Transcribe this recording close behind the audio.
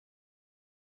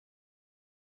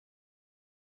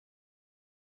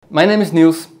My name is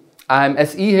Niels. I'm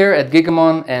SE here at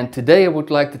Gigamon, and today I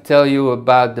would like to tell you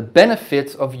about the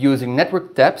benefits of using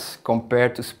network taps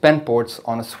compared to span ports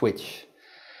on a switch.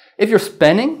 If you're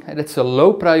spanning, it's a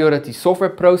low priority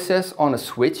software process on a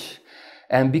switch,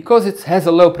 and because it has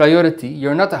a low priority,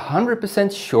 you're not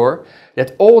 100% sure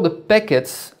that all the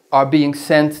packets are being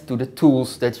sent to the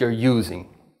tools that you're using.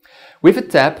 With a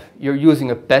tap, you're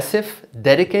using a passive,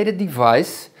 dedicated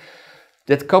device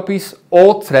that copies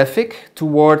all traffic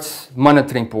towards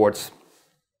monitoring ports.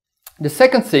 The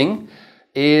second thing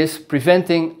is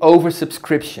preventing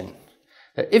oversubscription.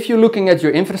 If you're looking at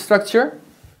your infrastructure,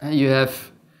 you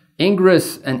have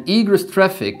ingress and egress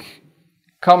traffic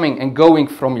coming and going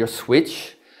from your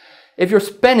switch. If you're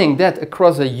spanning that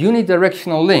across a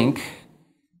unidirectional link,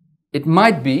 it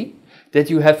might be that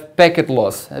you have packet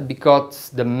loss because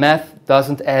the math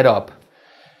doesn't add up.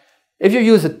 If you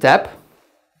use a tap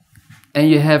and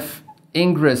you have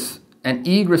ingress and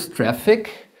egress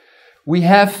traffic, we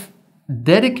have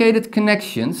dedicated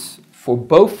connections for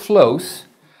both flows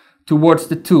towards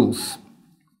the tools.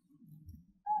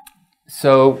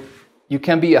 So you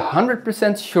can be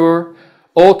 100% sure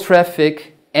all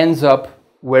traffic ends up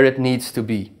where it needs to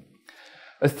be.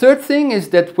 A third thing is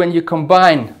that when you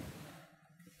combine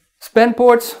span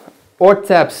ports or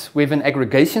taps with an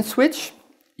aggregation switch,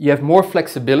 you have more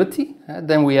flexibility.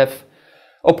 Then we have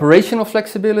operational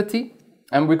flexibility,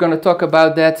 and we're going to talk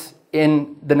about that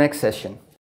in the next session.